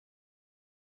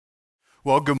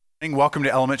Well, good morning. Welcome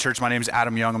to Element Church. My name is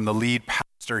Adam Young. I'm the lead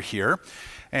pastor here.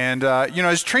 And,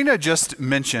 as Trina just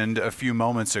mentioned a few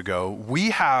moments ago, we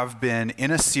have been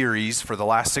in a series for the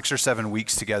last 6 or 7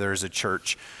 weeks together as a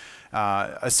church,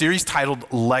 a series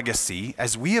titled Legacy,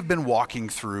 as we have been walking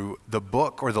through the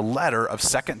book or the letter of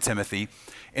 2 Timothy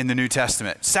in the New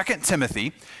Testament. 2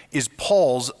 Timothy is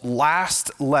Paul's last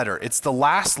letter. It's the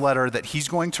last letter that he's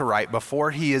going to write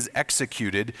before he is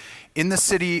executed in the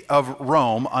city of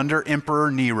Rome under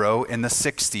Emperor Nero in the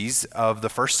 60s of the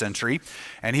first century.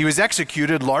 And he was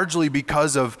executed largely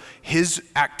because of his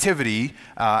activity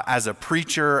as a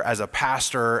preacher, as a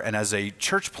pastor, and as a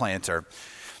church planter.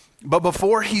 But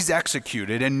before he's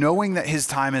executed, and knowing that his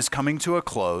time is coming to a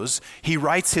close, he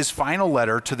writes his final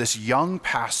letter to this young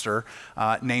pastor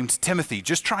named Timothy,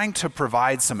 just trying to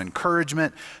provide some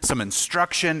encouragement, some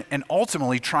instruction, and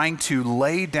ultimately trying to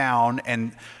lay down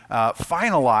and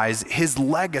finalize his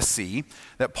legacy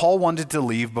that Paul wanted to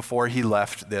leave before he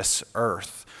left this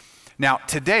earth. Now,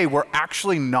 today, we're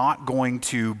actually not going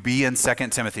to be in 2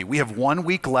 Timothy. We have 1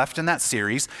 week left in that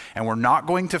series, and we're not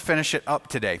going to finish it up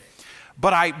today.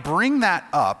 But I bring that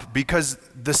up because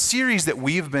the series that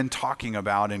we've been talking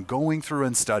about and going through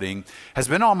and studying has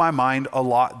been on my mind a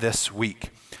lot this week.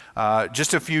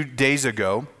 Just a few days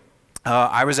ago,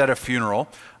 I was at a funeral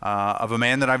of a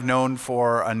man that I've known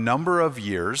for a number of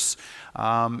years,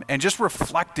 and just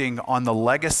reflecting on the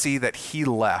legacy that he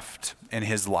left in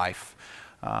his life.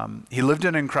 He lived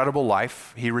an incredible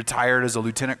life. He retired as a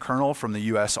lieutenant colonel from the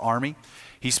U.S. Army.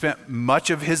 He spent much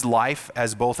of his life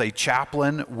as both a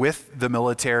chaplain with the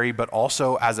military, but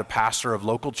also as a pastor of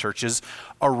local churches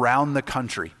around the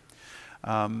country.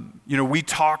 We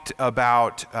talked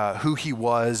about who he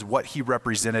was, what he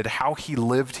represented, how he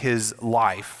lived his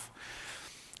life.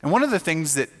 And one of the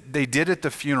things that they did at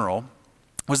the funeral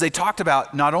was they talked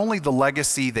about not only the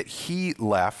legacy that he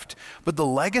left, but the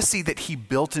legacy that he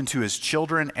built into his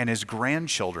children and his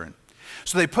grandchildren.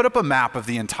 So they put up a map of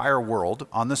the entire world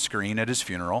on the screen at his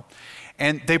funeral,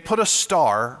 and they put a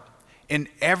star in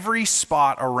every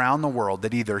spot around the world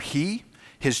that either he,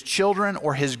 his children,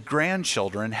 or his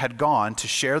grandchildren had gone to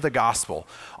share the gospel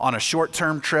on a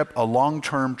short-term trip, a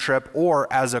long-term trip,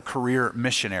 or as a career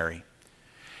missionary.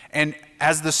 And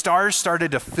as the stars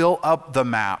started to fill up the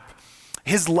map,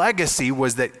 his legacy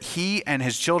was that he and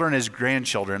his children, his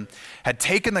grandchildren, had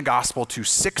taken the gospel to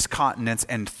 6 continents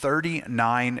and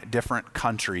 39 different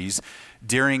countries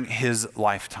during his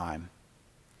lifetime.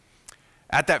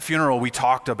 At that funeral, we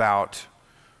talked about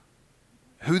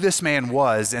who this man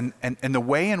was, and the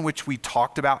way in which we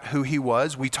talked about who he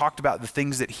was, we talked about the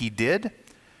things that he did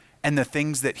and the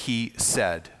things that he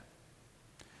said.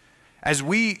 As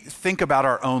we think about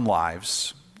our own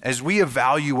lives, as we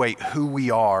evaluate who we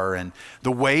are and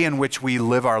the way in which we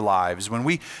live our lives, when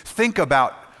we think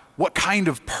about what kind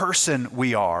of person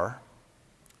we are,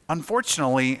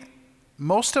 unfortunately,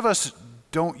 most of us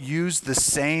don't use the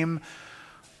same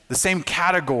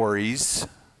categories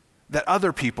that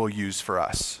other people use for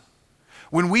us.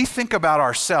 When we think about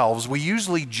ourselves, we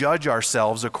usually judge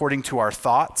ourselves according to our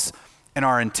thoughts and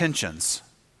our intentions.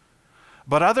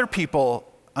 But other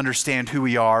people understand who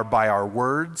we are by our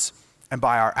words and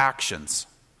by our actions.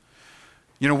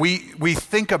 We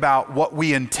think about what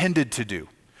we intended to do.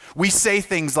 We say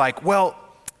things like, well,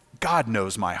 God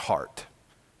knows my heart.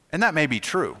 And that may be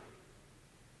true.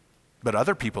 But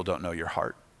other people don't know your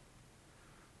heart.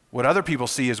 What other people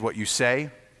see is what you say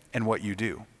and what you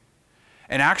do.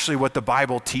 And actually what the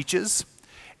Bible teaches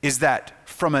is that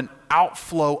from an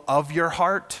outflow of your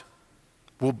heart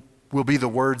will be the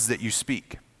words that you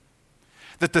speak.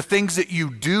 That the things that you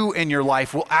do in your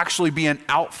life will actually be an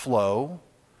outflow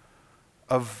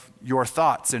of your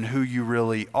thoughts and who you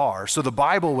really are. So the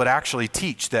Bible would actually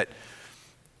teach that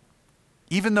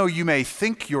even though you may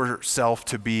think yourself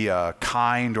to be a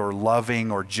kind or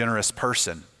loving or generous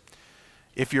person,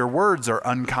 if your words are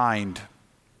unkind,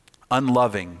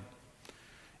 unloving,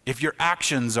 if your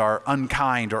actions are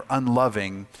unkind or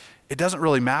unloving, it doesn't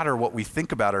really matter what we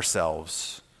think about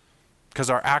ourselves, because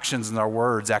our actions and our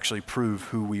words actually prove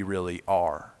who we really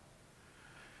are.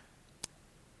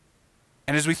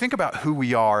 And as we think about who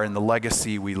we are and the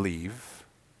legacy we leave,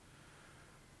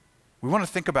 we want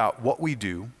to think about what we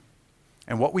do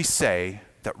and what we say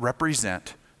that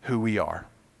represent who we are.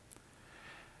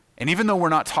 And even though we're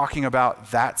not talking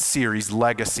about that series,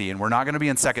 Legacy, and we're not going to be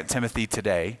in 2 Timothy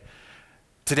today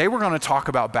we're going to talk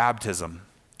about baptism,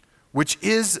 which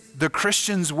is the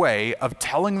Christian's way of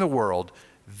telling the world,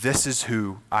 this is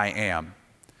who I am.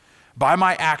 By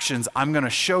my actions, I'm going to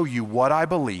show you what I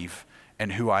believe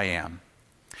and who I am.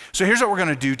 So here's what we're going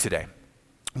to do today.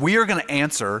 we are going to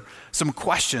answer some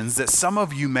questions that some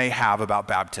of you may have about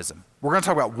baptism. We're going to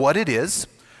talk about what it is,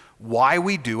 why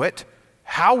we do it,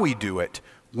 how we do it,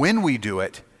 when we do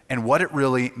it, and what it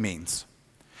really means.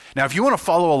 Now, if you want to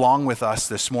follow along with us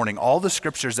this morning, all the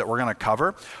scriptures that we're going to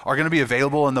cover are going to be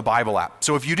available in the Bible app.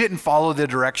 So if you didn't follow the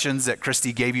directions that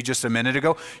Christy gave you just a minute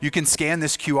ago, you can scan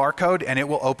this QR code and it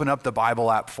will open up the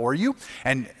Bible app for you.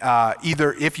 And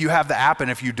either if you have the app and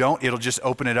if you don't, it'll just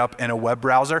open it up in a web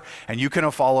browser and you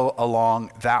can follow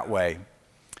along that way.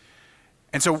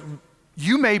 And so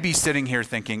you may be sitting here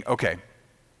thinking, okay,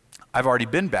 I've already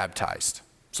been baptized,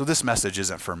 so this message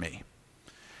isn't for me.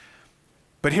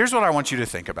 But here's what I want you to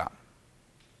think about.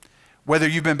 Whether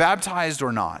you've been baptized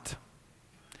or not,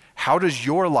 how does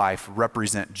your life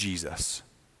represent Jesus?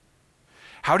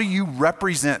 How do you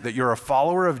represent that you're a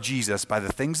follower of Jesus by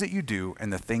the things that you do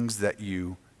and the things that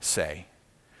you say?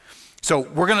 So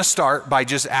we're going to start by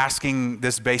just asking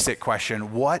this basic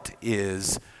question: what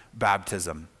is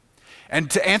baptism?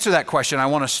 And to answer that question, I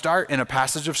want to start in a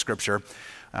passage of Scripture,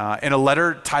 in a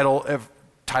letter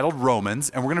titled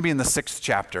Romans, and we're going to be in the 6th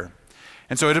chapter.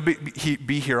 And so it'll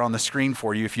be here on the screen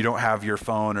for you if you don't have your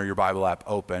phone or your Bible app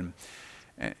open.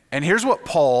 And here's what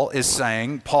Paul is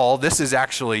saying. Paul, this is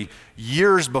actually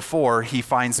years before he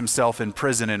finds himself in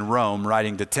prison in Rome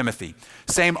writing to Timothy.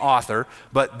 Same author,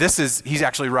 but he's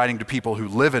actually writing to people who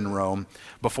live in Rome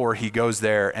before he goes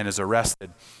there and is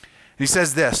arrested. And he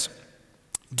says this: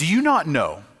 "Do you not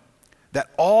know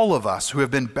that all of us who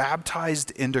have been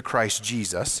baptized into Christ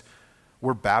Jesus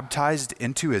were baptized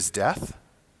into his death?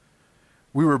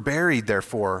 We were buried,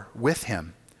 therefore, with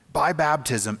him by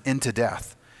baptism into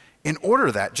death, in order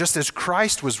that, just as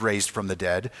Christ was raised from the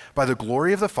dead by the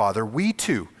glory of the Father, we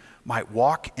too might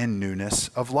walk in newness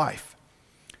of life.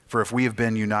 For if we have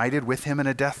been united with him in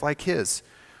a death like his,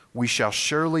 we shall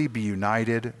surely be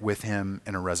united with him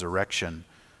in a resurrection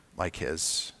like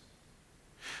his."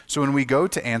 So when we go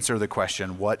to answer the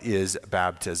question, what is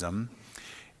baptism?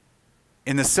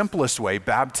 In the simplest way,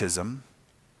 baptism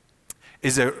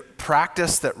is a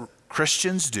practice that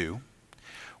Christians do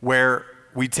where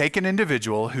we take an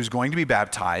individual who's going to be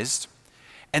baptized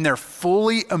and they're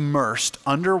fully immersed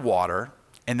underwater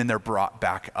and then they're brought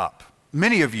back up.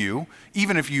 Many of you,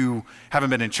 even if you haven't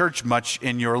been in church much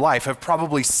in your life, have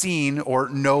probably seen or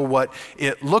know what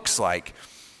it looks like.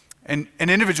 And an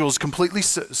individual is completely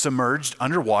submerged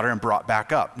underwater and brought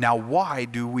back up. Now, why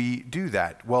do we do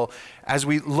that? Well, as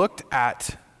we looked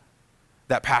at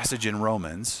that passage in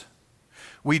Romans,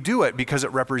 we do it because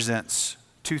it represents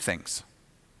two things.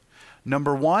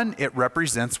 Number one, it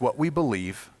represents what we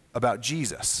believe about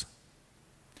Jesus.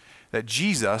 That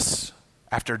Jesus,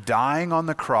 after dying on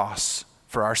the cross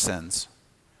for our sins,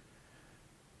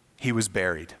 he was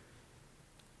buried.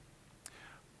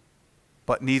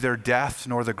 But neither death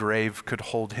nor the grave could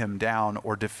hold him down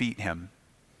or defeat him.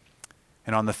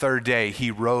 And on the third day,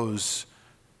 he rose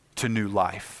to new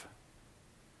life.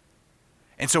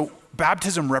 And so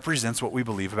baptism represents what we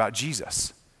believe about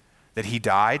Jesus. That he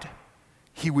died,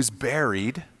 he was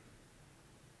buried,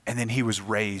 and then he was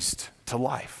raised to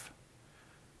life.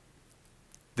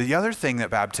 The other thing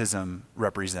that baptism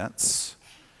represents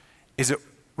is it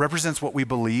represents what we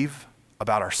believe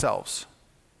about ourselves,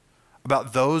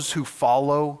 about those who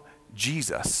follow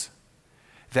Jesus,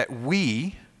 that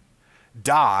we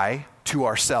die to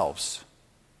ourselves.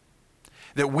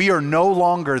 That we are no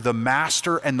longer the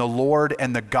master and the Lord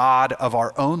and the God of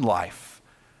our own life.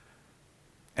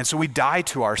 And so we die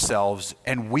to ourselves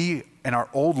and we and our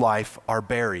old life are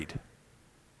buried.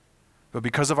 But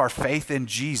because of our faith in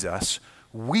Jesus,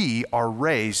 we are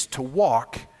raised to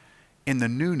walk in the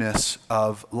newness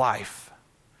of life.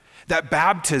 That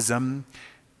baptism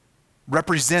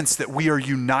represents that we are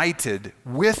united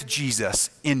with Jesus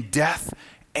in death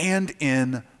and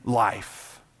in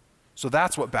life. So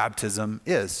that's what baptism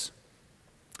is.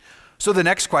 So the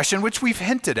next question, which we've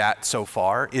hinted at so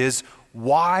far, is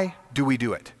why do we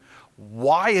do it?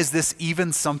 Why is this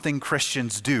even something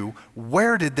Christians do?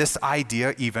 Where did this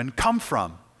idea even come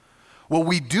from? Well,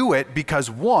 we do it because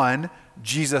one,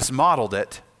 Jesus modeled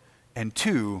it, and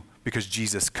two, because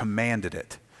Jesus commanded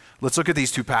it. Let's look at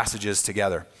these two passages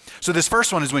together. So this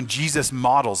first one is when Jesus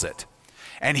models it.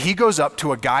 And he goes up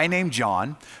to a guy named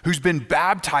John who's been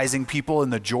baptizing people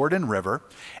in the Jordan River.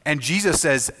 And Jesus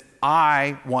says,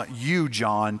 "I want you,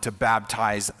 John, to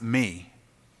baptize me."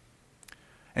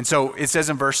 And so it says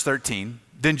in verse 13,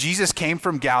 "Then Jesus came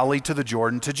from Galilee to the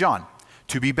Jordan to John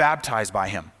to be baptized by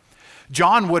him.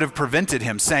 John would have prevented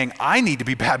him, saying, 'I need to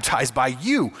be baptized by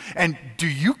you, and do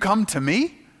you come to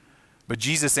me?' But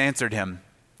Jesus answered him,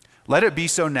 'Let it be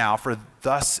so now, for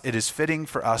thus it is fitting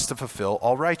for us to fulfill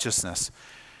all righteousness.'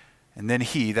 And then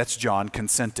he, that's John,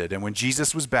 consented. And when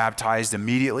Jesus was baptized,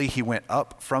 immediately he went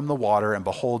up from the water, and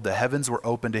behold, the heavens were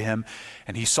opened to him,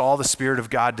 and he saw the Spirit of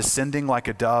God descending like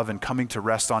a dove and coming to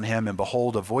rest on him. And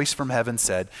behold, a voice from heaven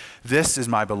said, "This is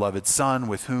my beloved Son,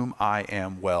 with whom I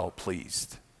am well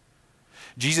pleased."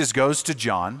 Jesus goes to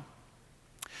John.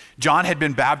 John had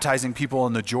been baptizing people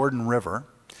in the Jordan River.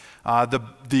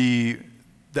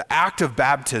 The act of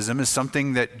baptism is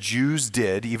something that Jews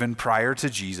did even prior to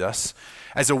Jesus,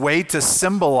 as a way to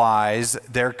symbolize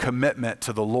their commitment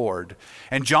to the Lord.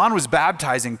 And John was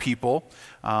baptizing people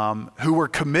who were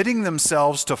committing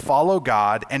themselves to follow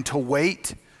God and to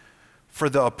wait for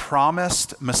the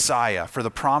promised Messiah, for the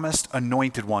promised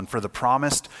anointed one, for the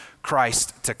promised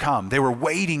Christ to come. They were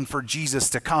waiting for Jesus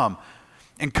to come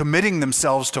and committing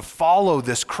themselves to follow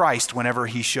this Christ whenever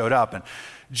he showed up. And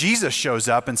Jesus shows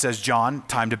up and says, "John,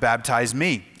 time to baptize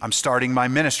me. I'm starting my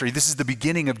ministry." This is the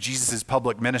beginning of Jesus'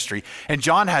 public ministry. And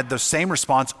John had the same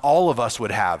response all of us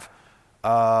would have.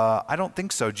 "I don't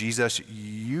think so, Jesus.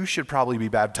 You should probably be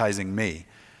baptizing me."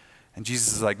 And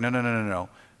Jesus is like, no.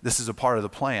 This is a part of the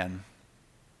plan.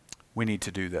 We need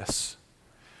to do this.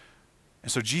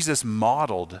 And so Jesus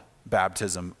modeled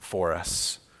baptism for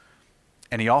us.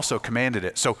 And he also commanded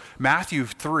it. So Matthew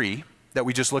 3, that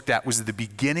we just looked at, was the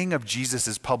beginning of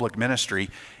Jesus' public ministry,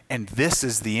 and this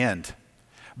is the end.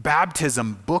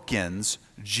 Baptism bookends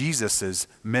Jesus'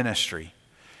 ministry.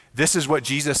 This is what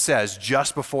Jesus says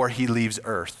just before he leaves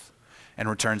earth and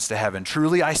returns to heaven.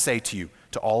 "Truly I say to you,"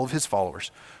 to all of his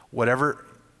followers, whatever,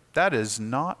 that is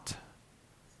not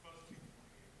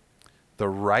the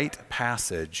right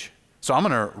passage. So I'm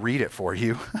going to read it for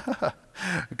you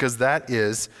because that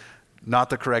is not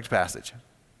the correct passage.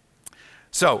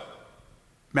 So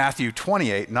Matthew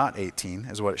 28, not 18,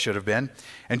 is what it should have been.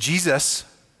 "And Jesus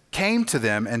came to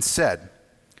them and said,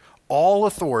 'All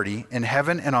authority in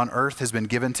heaven and on earth has been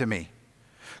given to me.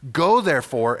 Go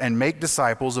therefore and make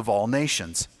disciples of all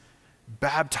nations,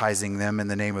 baptizing them in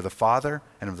the name of the Father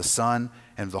and of the Son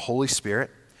and of the Holy Spirit,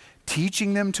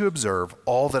 teaching them to observe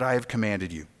all that I have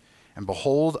commanded you. And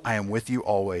behold, I am with you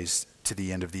always to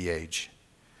the end of the age.'"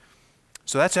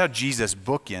 So that's how Jesus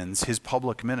bookends his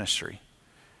public ministry.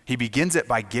 He begins it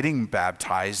by getting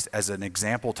baptized as an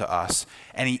example to us,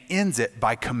 and he ends it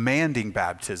by commanding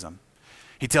baptism.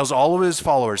 He tells all of his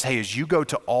followers, "Hey, as you go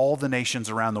to all the nations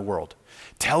around the world,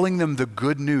 telling them the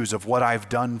good news of what I've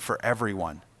done for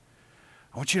everyone,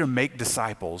 I want you to make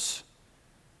disciples.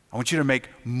 I want you to make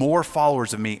more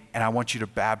followers of me, and I want you to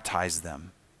baptize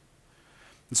them."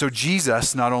 And so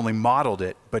Jesus not only modeled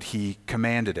it, but he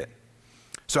commanded it.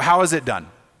 So how is it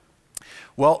done?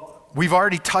 Well, we've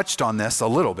already touched on this a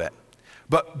little bit,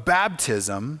 but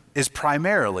baptism is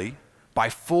primarily by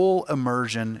full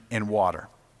immersion in water.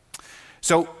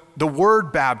 So the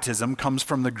word baptism comes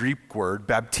from the Greek word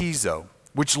baptizo,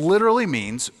 which literally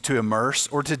means to immerse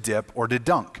or to dip or to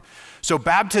dunk. So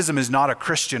baptism is not a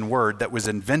Christian word that was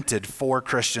invented for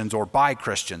Christians or by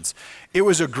Christians. It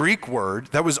was a Greek word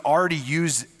that was already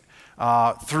used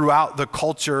throughout the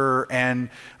culture and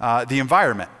the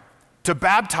environment. To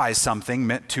baptize something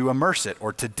meant to immerse it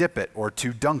or to dip it or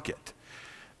to dunk it.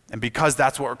 And because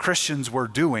that's what Christians were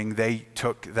doing, they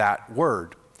took that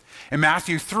word. In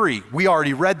Matthew 3, we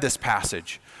already read this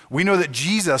passage. We know that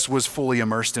Jesus was fully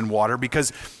immersed in water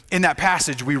because in that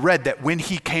passage we read that when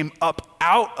he came up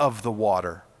out of the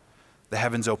water, the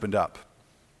heavens opened up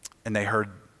and they heard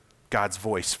God's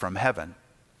voice from heaven.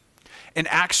 In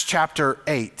Acts chapter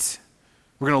 8,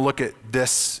 we're going to look at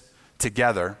this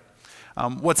together.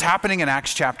 What's happening in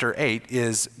Acts chapter 8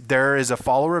 is there is a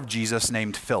follower of Jesus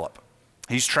named Philip.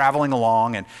 He's traveling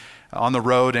along and on the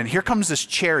road, and here comes this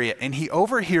chariot, and he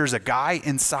overhears a guy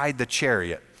inside the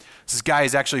chariot. This guy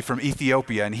is actually from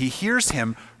Ethiopia, and he hears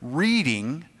him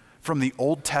reading from the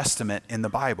Old Testament in the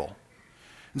Bible.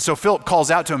 And so Philip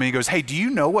calls out to him, and he goes, "Hey, do you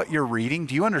know what you're reading?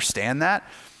 Do you understand that?"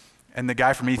 And the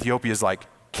guy from Ethiopia is like,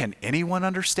 "Can anyone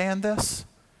understand this?"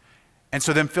 And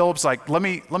so then Philip's like, let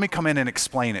me come in and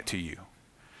explain it to you.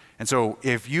 And so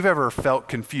if you've ever felt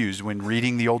confused when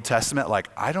reading the Old Testament, like,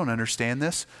 I don't understand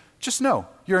this, just know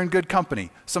you're in good company.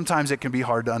 Sometimes it can be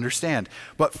hard to understand,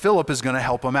 but Philip is going to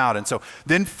help him out. And so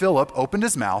then Philip opened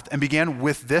his mouth and began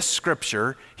with this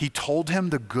scripture. He told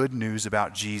him the good news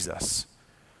about Jesus.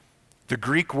 The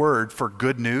Greek word for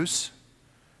good news,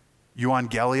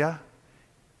 euangelia,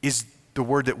 is the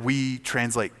word that we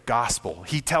translate gospel.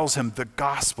 He tells him the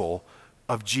gospel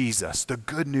of Jesus, the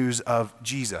good news of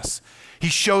Jesus. He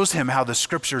shows him how the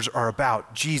scriptures are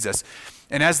about Jesus.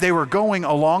 And as they were going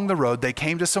along the road, they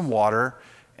came to some water,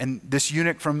 and this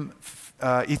eunuch from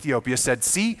Ethiopia said,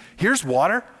 "See, here's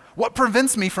water. What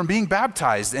prevents me from being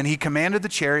baptized?" And he commanded the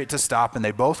chariot to stop, and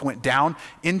they both went down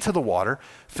into the water,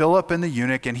 Philip and the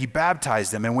eunuch, and he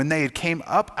baptized them. And when they had came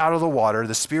up out of the water,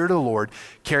 the Spirit of the Lord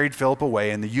carried Philip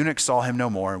away, and the eunuch saw him no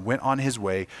more and went on his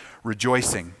way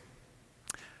rejoicing.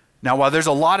 Now, while there's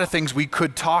a lot of things we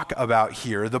could talk about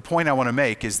here, the point I want to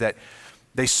make is that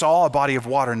they saw a body of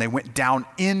water and they went down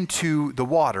into the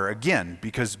water again,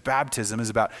 because baptism is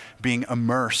about being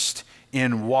immersed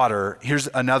in water. Here's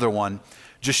another one,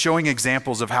 just showing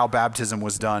examples of how baptism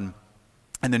was done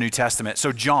in the New Testament.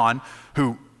 So John,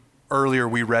 who earlier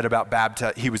we read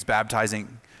about he was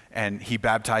baptizing and he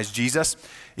baptized Jesus.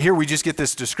 Here we just get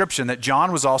this description that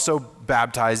John was also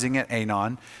baptizing at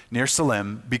Aenon near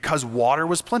Salim because water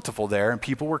was plentiful there and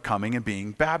people were coming and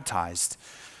being baptized.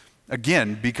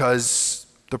 Again, because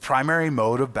the primary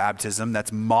mode of baptism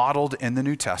that's modeled in the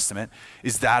New Testament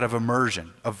is that of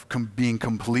immersion, of being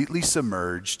completely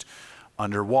submerged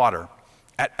underwater.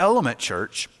 At Element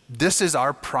Church, this is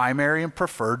our primary and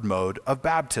preferred mode of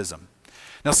baptism.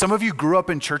 Now, some of you grew up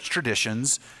in church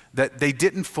traditions that they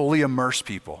didn't fully immerse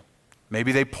people.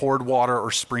 Maybe they poured water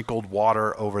or sprinkled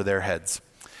water over their heads.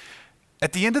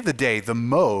 At the end of the day, the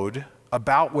mode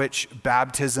about which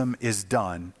baptism is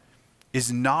done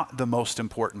is not the most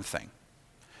important thing.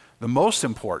 The most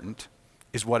important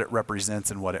is what it represents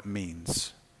and what it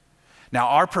means. Now,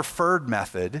 our preferred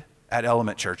method at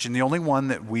Element Church, and the only one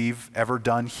that we've ever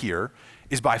done here,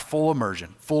 is by full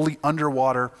immersion, fully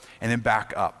underwater and then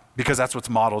back up, because that's what's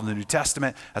modeled in the New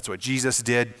Testament, that's what Jesus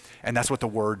did, and that's what the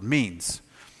word means.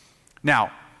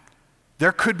 Now,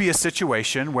 there could be a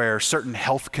situation where certain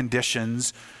health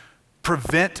conditions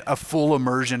prevent a full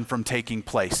immersion from taking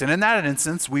place. And in that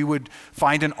instance, we would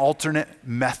find an alternate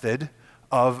method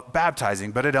of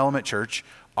baptizing. But at Element Church,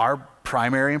 our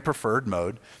primary and preferred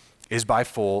mode is by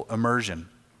full immersion.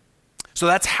 So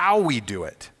that's how we do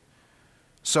it.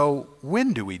 So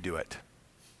when do we do it?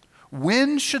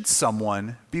 When should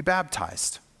someone be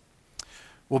baptized?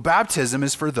 Well, baptism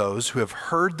is for those who have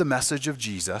heard the message of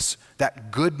Jesus, that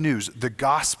good news, the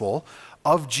gospel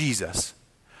of Jesus,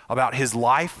 about his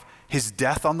life, his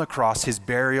death on the cross, his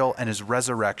burial, and his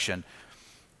resurrection,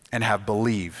 and have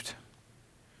believed.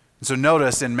 And so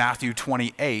notice in Matthew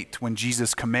 28, when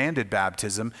Jesus commanded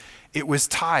baptism, it was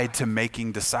tied to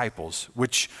making disciples,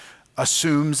 which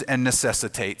assumes and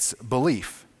necessitates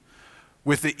belief.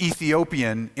 With the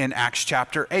Ethiopian in Acts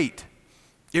chapter 8,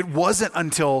 it wasn't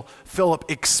until Philip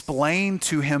explained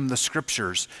to him the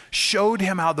scriptures, showed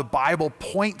him how the Bible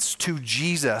points to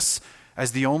Jesus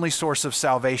as the only source of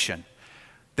salvation,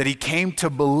 that he came to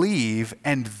believe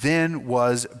and then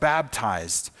was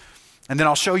baptized. And then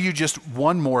I'll show you just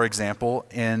one more example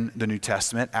in the New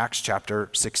Testament, Acts chapter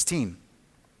 16.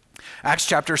 Acts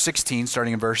chapter 16,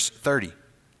 starting in verse 30. It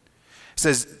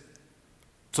says,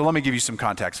 so let me give you some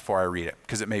context before I read it,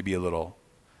 because it may be a little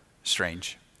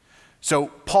strange. So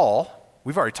Paul,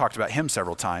 we've already talked about him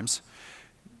several times.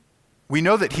 We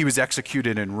know that he was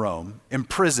executed in Rome,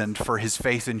 imprisoned for his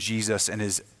faith in Jesus and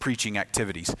his preaching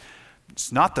activities.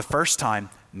 It's not the first time,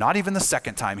 not even the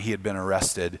second time he had been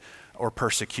arrested or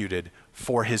persecuted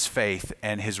for his faith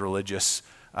and his religious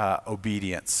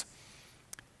obedience.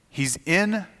 He's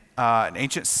in an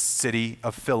ancient city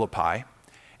of Philippi,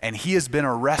 and he has been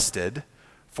arrested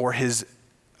for his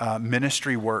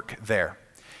ministry work there.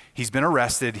 He's been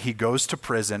arrested, he goes to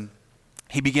prison,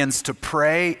 he begins to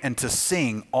pray and to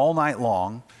sing all night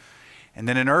long, and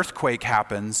then an earthquake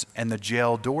happens and the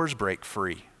jail doors break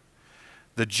free.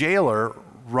 The jailer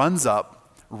runs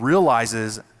up,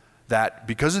 realizes that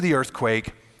because of the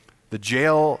earthquake, the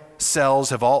jail cells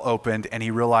have all opened, and he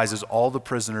realizes all the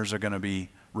prisoners are going to be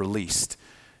released.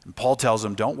 And Paul tells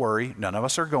him, don't worry, none of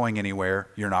us are going anywhere,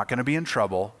 you're not going to be in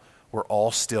trouble, we're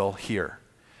all still here.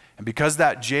 And because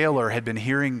that jailer had been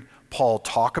hearing Paul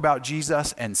talk about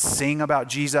Jesus and sing about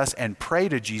Jesus and pray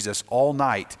to Jesus all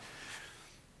night,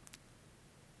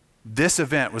 this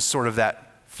event was sort of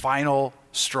that final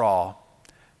straw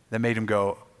that made him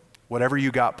go, whatever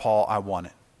you got, Paul, I want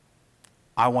it.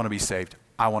 I want to be saved.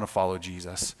 I want to follow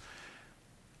Jesus.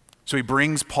 So he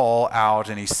brings Paul out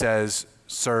and he says,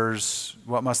 sirs,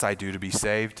 what must I do to be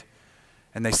saved?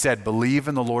 And they said, believe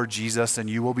in the Lord Jesus and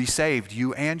you will be saved,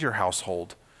 you and your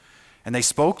household. And they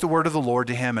spoke the word of the Lord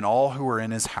to him and all who were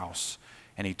in his house.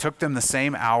 And he took them the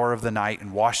same hour of the night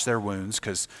and washed their wounds,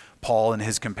 because Paul and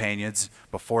his companions,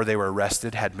 before they were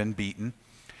arrested, had been beaten.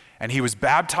 And he was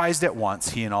baptized at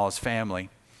once, he and all his family.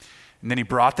 And then he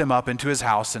brought them up into his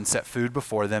house and set food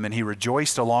before them, and he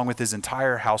rejoiced along with his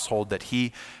entire household that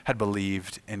he had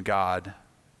believed in God.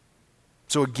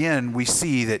 So again, we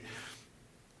see that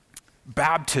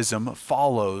baptism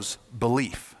follows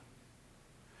belief.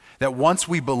 That once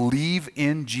we believe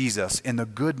in Jesus, in the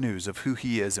good news of who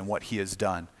he is and what he has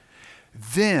done,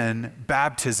 then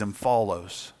baptism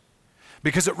follows.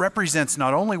 Because it represents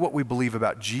not only what we believe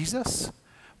about Jesus,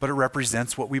 but it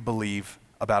represents what we believe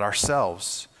about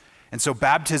ourselves. And so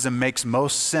baptism makes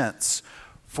most sense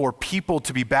for people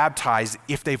to be baptized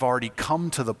if they've already come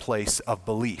to the place of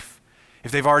belief.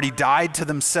 If they've already died to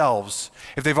themselves,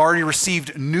 if they've already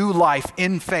received new life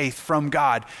in faith from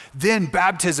God, then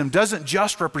baptism doesn't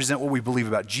just represent what we believe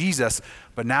about Jesus,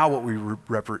 but now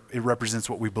it represents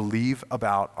what we believe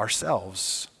about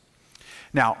ourselves.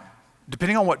 Now,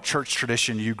 depending on what church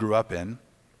tradition you grew up in,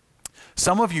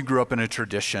 some of you grew up in a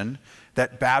tradition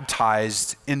that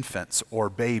baptized infants or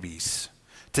babies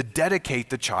to dedicate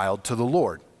the child to the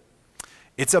Lord.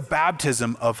 It's a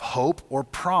baptism of hope or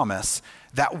promise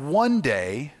that one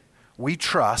day we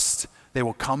trust they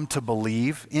will come to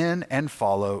believe in and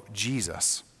follow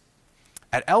Jesus.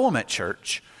 At Element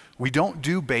Church, we don't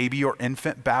do baby or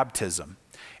infant baptism.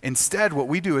 Instead, what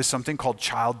we do is something called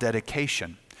child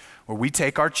dedication, where we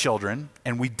take our children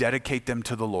and we dedicate them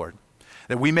to the Lord.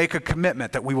 That we make a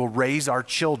commitment that we will raise our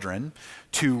children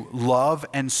to love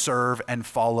and serve and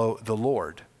follow the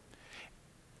Lord.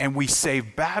 And we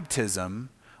save baptism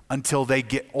until they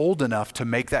get old enough to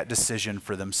make that decision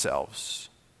for themselves.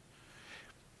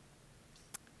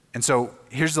 And so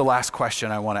here's the last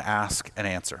question I want to ask and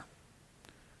answer.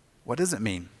 What does it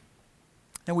mean?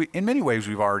 And in many ways,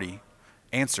 we've already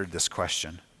answered this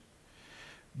question.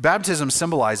 Baptism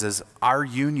symbolizes our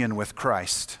union with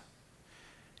Christ.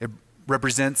 It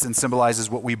represents and symbolizes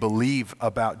what we believe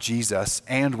about Jesus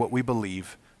and what we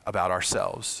believe about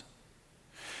ourselves.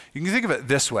 You can think of it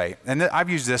this way, and I've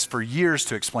used this for years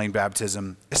to explain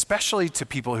baptism, especially to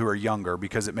people who are younger,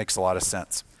 because it makes a lot of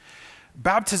sense.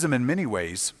 Baptism in many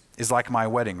ways is like my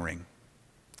wedding ring.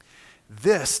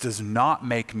 This does not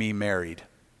make me married.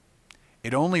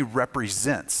 It only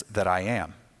represents that I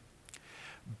am.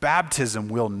 Baptism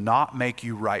will not make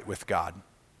you right with God.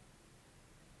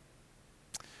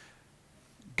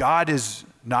 God is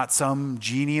not some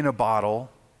genie in a bottle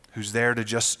who's there to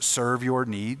just serve your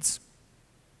needs,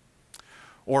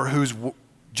 or who's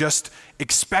just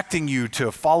expecting you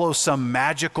to follow some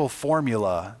magical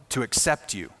formula to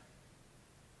accept you.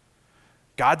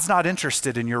 God's not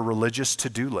interested in your religious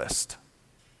to-do list.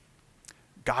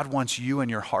 God wants you in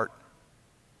your heart.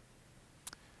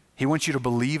 He wants you to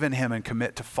believe in him and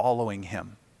commit to following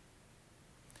him.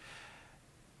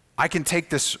 I can take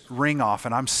this ring off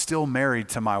and I'm still married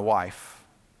to my wife.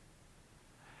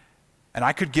 And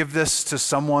I could give this to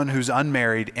someone who's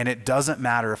unmarried and it doesn't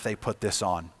matter if they put this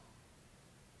on.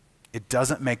 It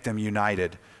doesn't make them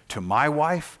united to my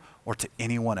wife or to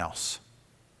anyone else.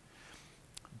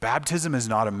 Baptism is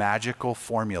not a magical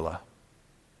formula.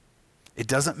 It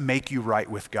doesn't make you right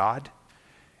with God.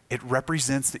 It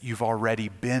represents that you've already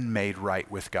been made right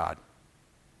with God.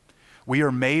 We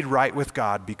are made right with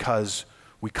God because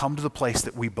we come to the place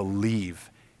that we believe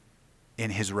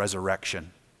in his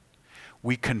resurrection.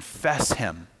 We confess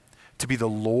him to be the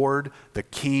Lord, the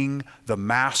King, the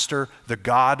Master, the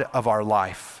God of our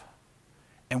life.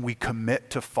 And we commit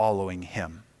to following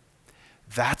him.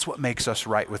 That's what makes us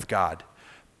right with God.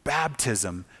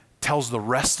 Baptism tells the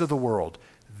rest of the world,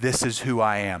 this is who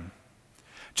I am.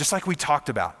 Just like we talked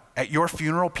about, at your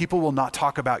funeral, people will not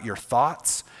talk about your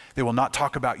thoughts. They will not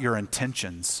talk about your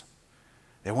intentions.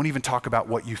 They won't even talk about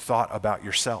what you thought about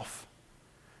yourself.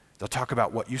 They'll talk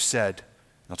about what you said.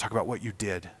 They'll talk about what you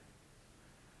did.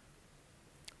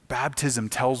 Baptism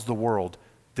tells the world,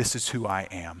 this is who I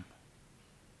am.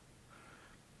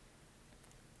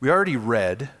 We already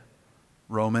read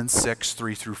Romans 6,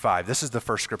 3-5. This is the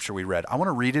first scripture we read. I want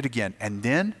to read it again, and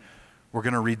then we're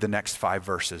going to read the next 5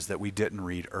 verses that we didn't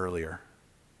read earlier.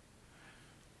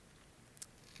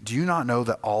 Do you not know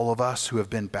that all of us who have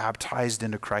been baptized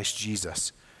into Christ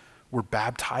Jesus were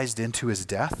baptized into his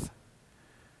death?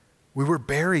 We were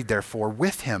buried, therefore,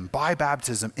 with him by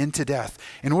baptism into death,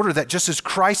 in order that just as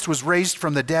Christ was raised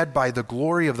from the dead by the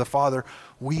glory of the Father,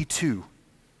 we too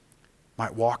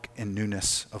might walk in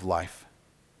newness of life.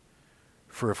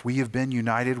 For if we have been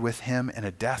united with him in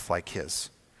a death like his,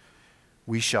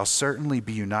 we shall certainly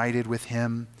be united with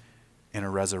him in a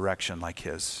resurrection like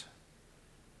his.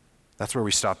 That's where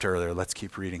we stopped earlier. Let's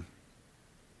keep reading.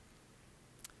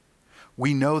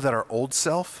 We know that our old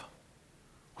self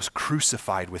was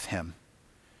crucified with him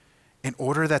in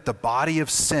order that the body of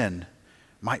sin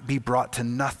might be brought to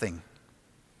nothing,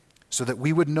 so that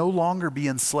we would no longer be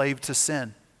enslaved to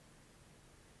sin.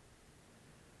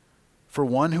 For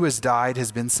one who has died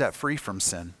has been set free from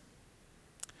sin.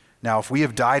 Now, if we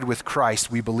have died with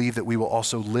Christ, we believe that we will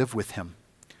also live with him.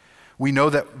 We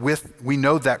know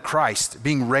that Christ,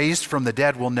 being raised from the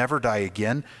dead, will never die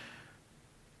again.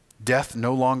 Death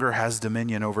no longer has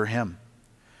dominion over him.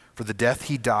 For the death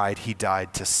he died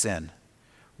to sin,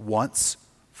 once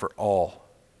for all.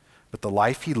 But the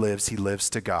life he lives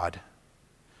to God.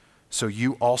 So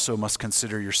you also must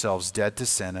consider yourselves dead to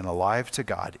sin and alive to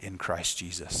God in Christ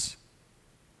Jesus.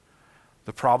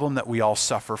 The problem that we all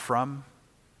suffer from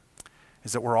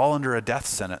is that we're all under a death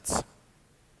sentence.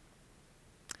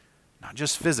 Not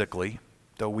just physically,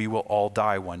 though we will all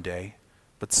die one day,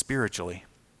 but spiritually.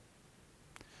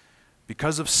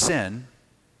 Because of sin,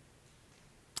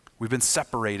 we've been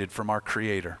separated from our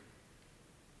Creator.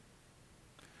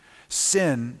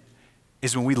 Sin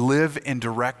is when we live in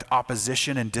direct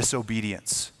opposition and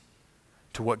disobedience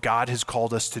to what God has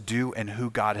called us to do and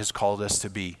who God has called us to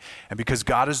be. And because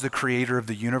God is the creator of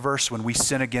the universe, when we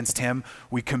sin against him,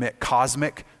 we commit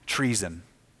cosmic treason,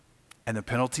 and the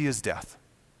penalty is death.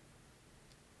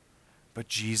 But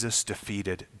Jesus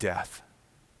defeated death,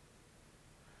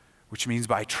 which means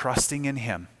by trusting in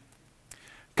him,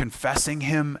 confessing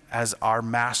him as our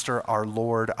master, our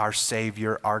Lord, our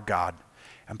Savior, our God,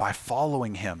 and by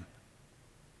following him,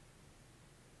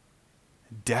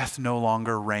 death no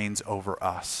longer reigns over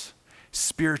us.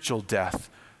 Spiritual death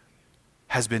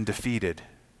has been defeated.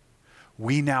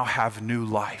 We now have new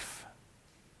life.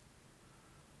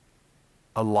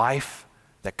 A life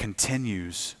that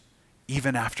continues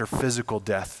even after physical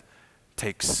death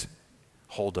takes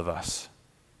hold of us.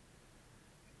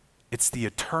 It's the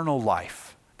eternal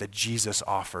life that Jesus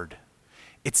offered.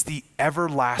 It's the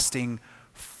everlasting,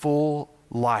 full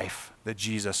life that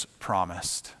Jesus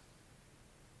promised.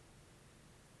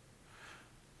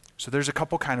 So there's a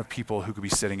couple kind of people who could be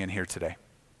sitting in here today.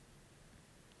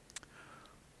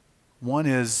 One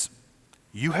is,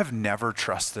 you have never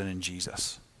trusted in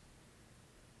Jesus.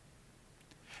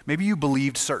 Maybe you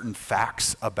believed certain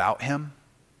facts about him.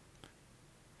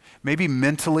 Maybe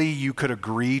mentally you could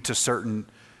agree to certain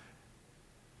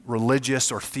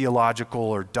religious or theological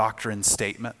or doctrine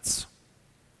statements.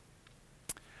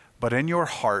 But in your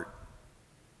heart,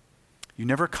 you've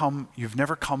never come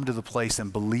to the place in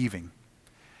believing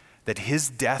that his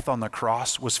death on the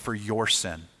cross was for your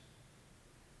sin.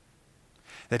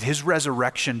 That his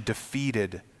resurrection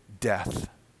defeated death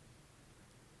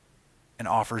and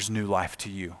offers new life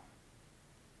to you.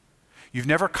 You've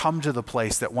never come to the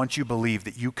place that once you believe,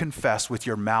 that you confess with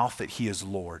your mouth that he is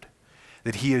Lord,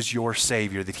 that he is your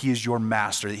Savior, that he is your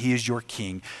Master, that he is your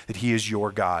King, that he is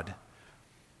your God.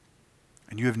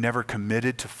 And you have never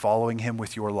committed to following him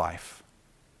with your life.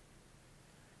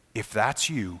 If that's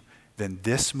you, then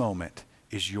this moment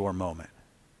is your moment.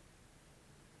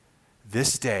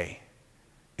 This day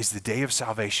is the day of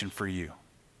salvation for you.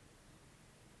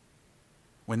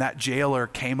 When that jailer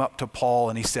came up to Paul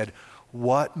and he said,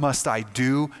 "What must I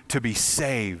do to be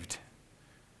saved?"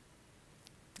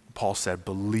 Paul said,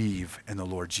 "Believe in the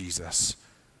Lord Jesus."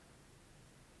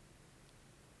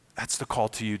 That's the call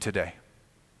to you today.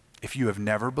 If you have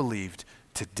never believed,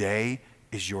 today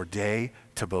is your day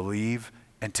to believe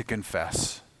and to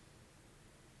confess.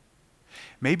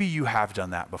 Maybe you have done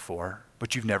that before,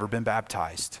 but you've never been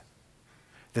baptized.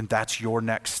 Then that's your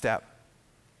next step.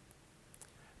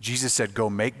 Jesus said, go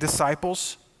make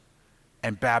disciples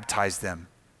and baptize them.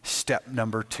 Step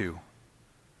number 2.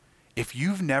 If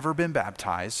you've never been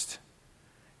baptized,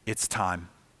 it's time.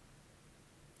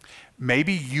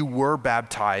 Maybe you were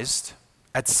baptized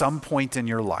at some point in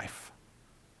your life,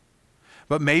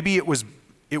 but maybe it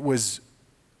was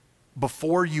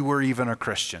before you were even a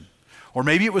Christian. Or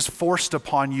maybe it was forced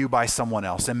upon you by someone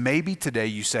else. And maybe today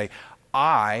you say,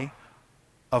 I,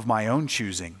 of my own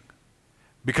choosing,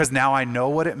 because now I know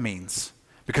what it means,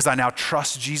 because I now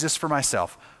trust Jesus for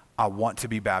myself, I want to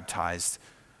be baptized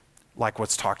like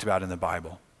what's talked about in the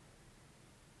Bible.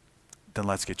 Then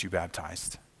let's get you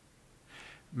baptized.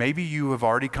 Maybe you have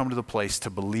already come to the place to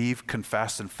believe,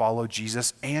 confess, and follow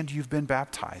Jesus, and you've been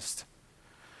baptized.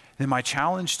 Then my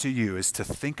challenge to you is to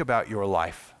think about your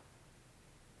life.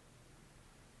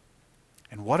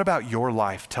 And what about your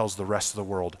life tells the rest of the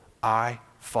world, I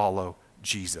follow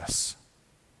Jesus?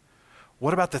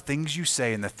 What about the things you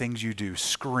say and the things you do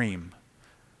scream,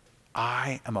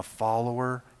 I am a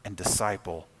follower and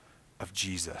disciple of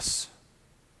Jesus?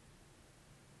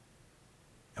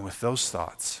 And with those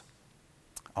thoughts,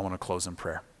 I want to close in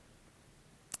prayer.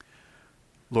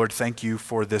 Lord, thank you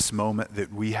for this moment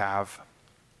that we have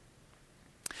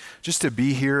just to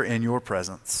be here in your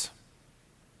presence.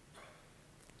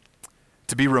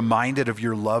 To be reminded of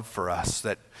your love for us,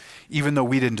 that even though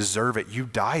we didn't deserve it, you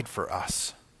died for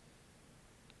us.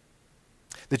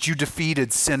 That you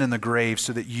defeated sin in the grave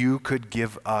so that you could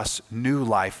give us new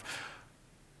life,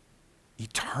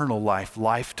 eternal life,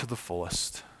 life to the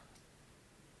fullest.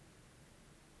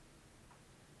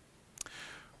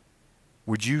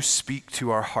 Would you speak to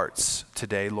our hearts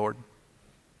today, Lord?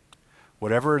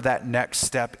 Whatever that next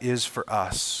step is for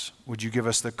us, would you give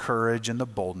us the courage and the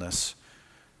boldness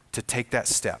to take that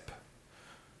step?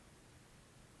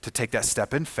 To take that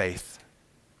step in faith,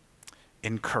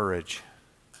 in courage,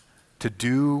 to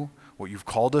do what you've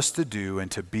called us to do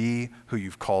and to be who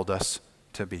you've called us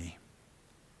to be.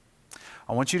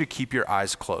 I want you to keep your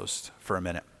eyes closed for a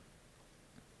minute.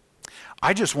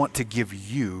 I just want to give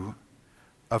you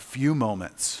a few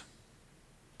moments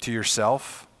to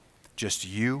yourself, just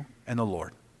you and the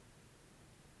Lord.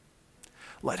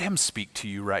 Let him speak to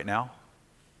you right now.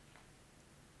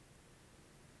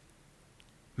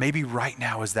 Maybe right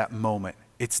now is that moment.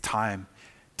 It's time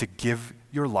to give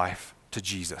your life to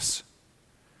Jesus.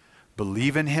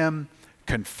 Believe in him,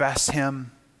 confess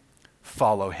him,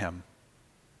 follow him.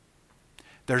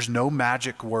 There's no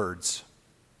magic words.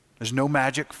 There's no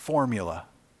magic formula.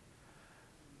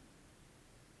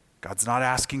 God's not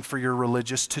asking for your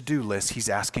religious to-do list. He's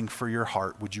asking for your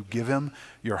heart. Would you give him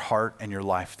your heart and your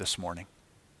life this morning?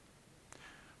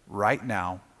 Right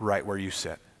now, right where you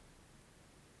sit.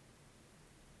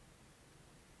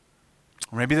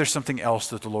 Or maybe there's something else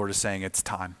that the Lord is saying, it's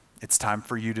time. It's time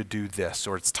for you to do this,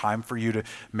 or it's time for you to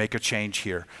make a change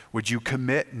here. Would you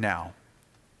commit now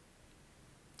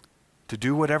to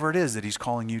do whatever it is that he's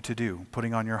calling you to do,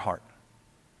 putting on your heart?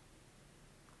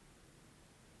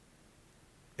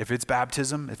 If it's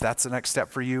baptism, if that's the next step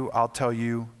for you, I'll tell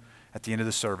you at the end of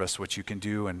the service what you can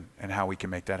do and how we can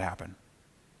make that happen.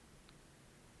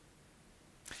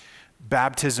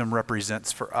 Baptism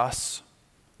represents for us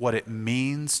what it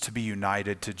means to be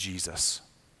united to Jesus.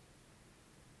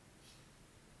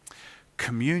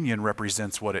 Communion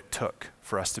represents what it took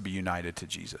for us to be united to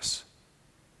Jesus.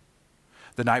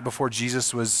 The night before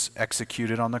Jesus was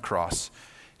executed on the cross,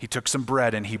 he took some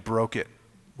bread and he broke it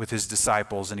with his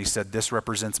disciples, and he said, "This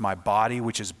represents my body,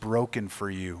 which is broken for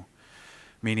you,"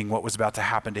 meaning what was about to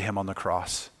happen to him on the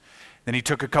cross. Then he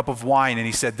took a cup of wine and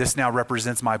he said, "This now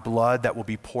represents my blood that will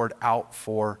be poured out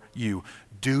for you.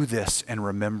 Do this in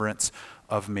remembrance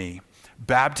of me."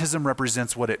 Baptism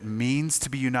represents what it means to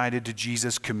be united to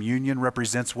Jesus. Communion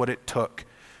represents what it took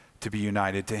to be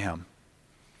united to him.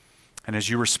 And as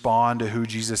you respond to who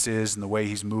Jesus is and the way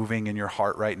he's moving in your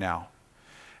heart right now,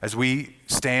 as we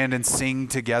stand and sing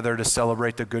together to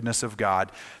celebrate the goodness of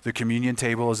God, the communion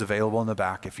table is available in the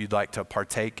back if you'd like to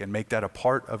partake and make that a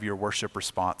part of your worship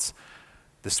response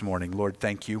this morning. Lord,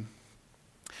 thank you.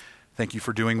 Thank you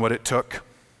for doing what it took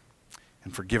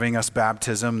and for giving us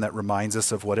baptism that reminds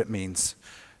us of what it means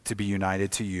to be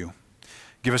united to you.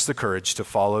 Give us the courage to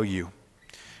follow you,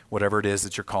 whatever it is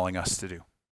that you're calling us to do.